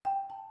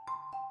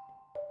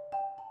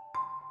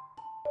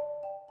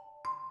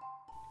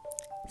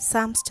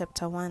Psalms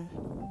chapter 1.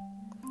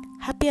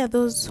 Happy are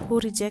those who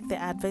reject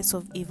the advice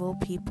of evil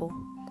people,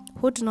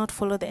 who do not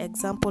follow the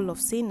example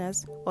of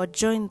sinners or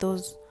join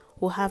those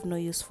who have no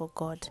use for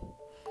God.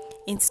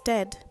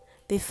 Instead,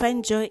 they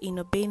find joy in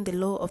obeying the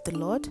law of the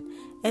Lord,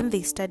 and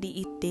they study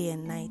it day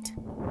and night.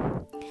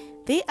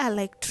 They are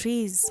like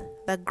trees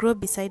that grow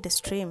beside a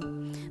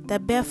stream,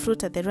 that bear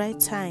fruit at the right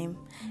time,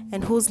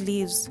 and whose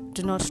leaves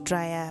do not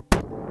dry up.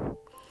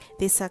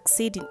 They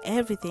succeed in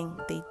everything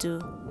they do.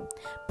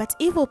 But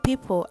evil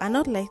people are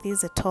not like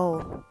this at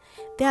all.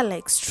 They are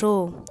like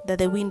straw that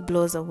the wind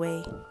blows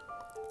away.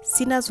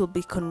 Sinners will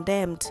be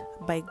condemned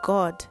by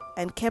God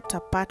and kept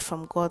apart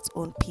from God's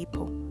own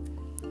people.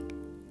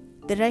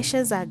 The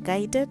righteous are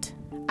guided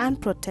and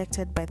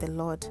protected by the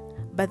Lord,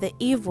 but the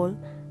evil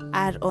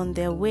are on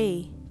their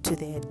way to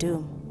their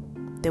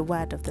doom. The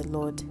word of the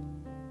Lord.